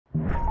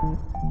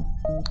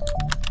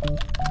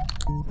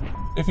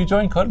If you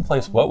join Code in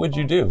Place, what would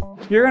you do?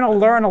 You're going to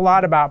learn a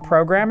lot about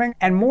programming,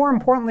 and more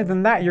importantly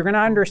than that, you're going to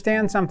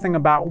understand something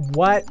about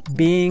what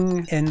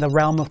being in the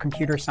realm of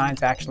computer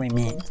science actually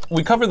means.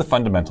 We cover the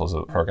fundamentals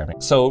of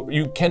programming, so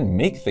you can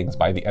make things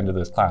by the end of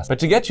this class. But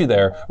to get you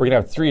there, we're going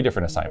to have 3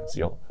 different assignments.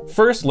 You'll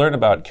first learn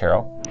about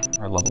Carol,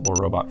 our lovable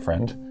robot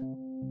friend.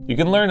 You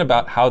can learn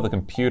about how the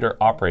computer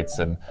operates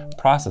and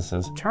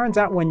processes. Turns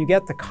out when you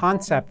get the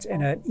concepts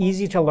in an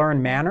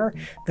easy-to-learn manner,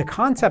 the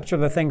concepts are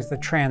the things that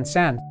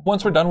transcend.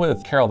 Once we're done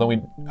with Carol, then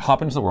we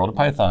hop into the world of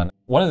Python.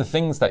 One of the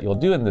things that you'll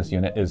do in this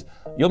unit is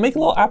you'll make a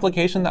little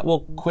application that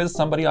will quiz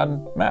somebody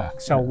on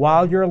math. So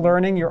while you're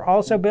learning, you're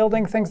also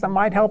building things that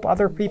might help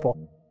other people.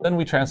 Then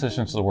we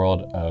transition to the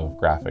world of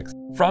graphics.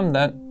 From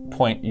that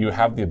point, you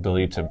have the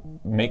ability to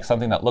make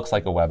something that looks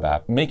like a web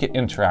app, make it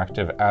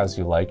interactive as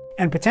you like,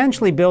 and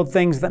potentially build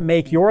things that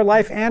make your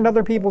life and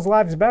other people's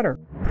lives better.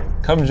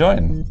 Come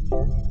join.